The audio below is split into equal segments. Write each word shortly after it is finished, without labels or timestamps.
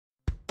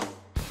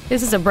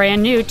This is a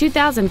brand new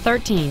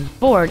 2013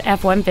 Ford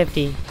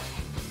F-150.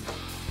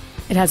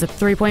 It has a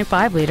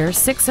 3.5-liter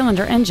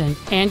 6-cylinder engine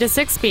and a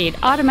 6-speed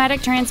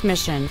automatic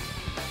transmission.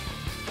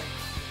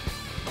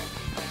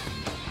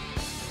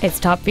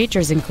 Its top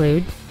features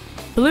include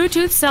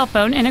Bluetooth cell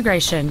phone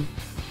integration,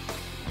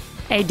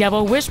 a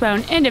double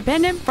wishbone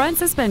independent front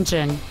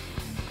suspension,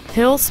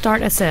 hill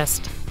start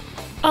assist,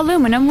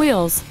 aluminum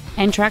wheels,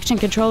 and traction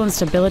control and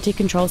stability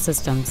control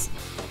systems.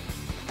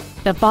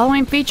 The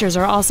following features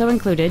are also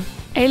included: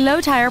 a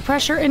low tire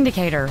pressure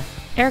indicator,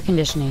 air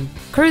conditioning,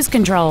 cruise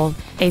control,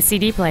 a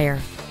CD player,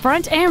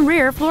 front and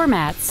rear floor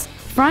mats,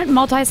 front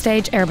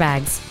multi-stage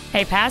airbags,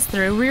 a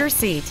pass-through rear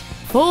seat,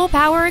 full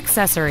power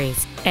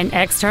accessories, an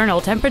external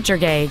temperature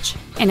gauge,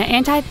 and an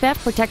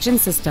anti-theft protection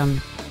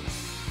system.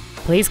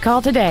 Please call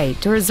today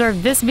to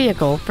reserve this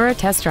vehicle for a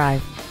test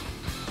drive.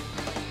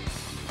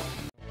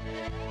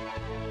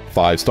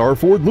 5-Star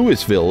Ford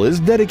Lewisville is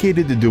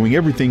dedicated to doing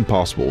everything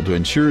possible to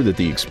ensure that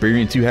the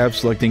experience you have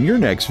selecting your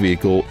next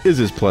vehicle is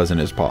as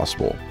pleasant as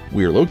possible.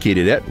 We are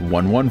located at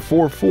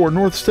 1144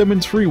 North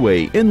Stemmons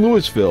Freeway in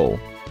Lewisville.